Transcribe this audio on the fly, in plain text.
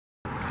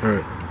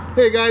Alright.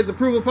 Hey guys,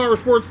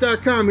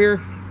 ApprovalPowerSports.com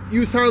here.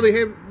 Used Harley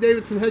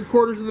Davidson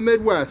headquarters of the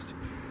Midwest.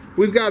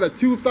 We've got a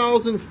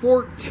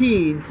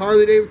 2014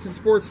 Harley Davidson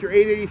Sportster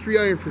 883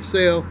 iron for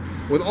sale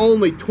with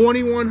only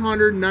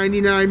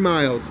 2,199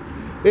 miles.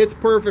 It's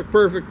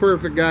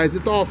perfect, guys.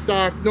 It's all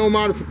stock, no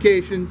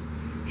modifications.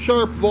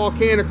 Sharp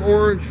volcanic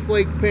orange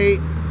flake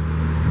paint.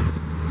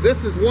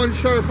 This is one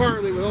sharp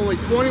Harley with only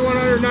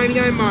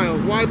 2,199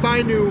 miles. Why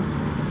buy new?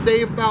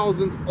 Save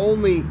thousands.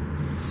 Only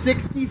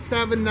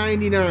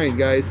 $67.99,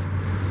 guys.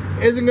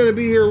 Isn't going to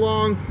be here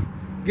long.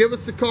 Give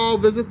us a call.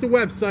 Visit the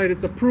website.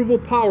 It's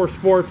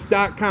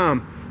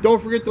ApprovalPowerSports.com.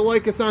 Don't forget to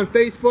like us on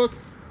Facebook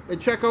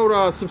and check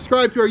out,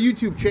 subscribe to our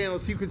YouTube channel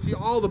so you can see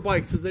all the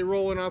bikes as they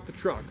roll in off the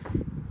truck.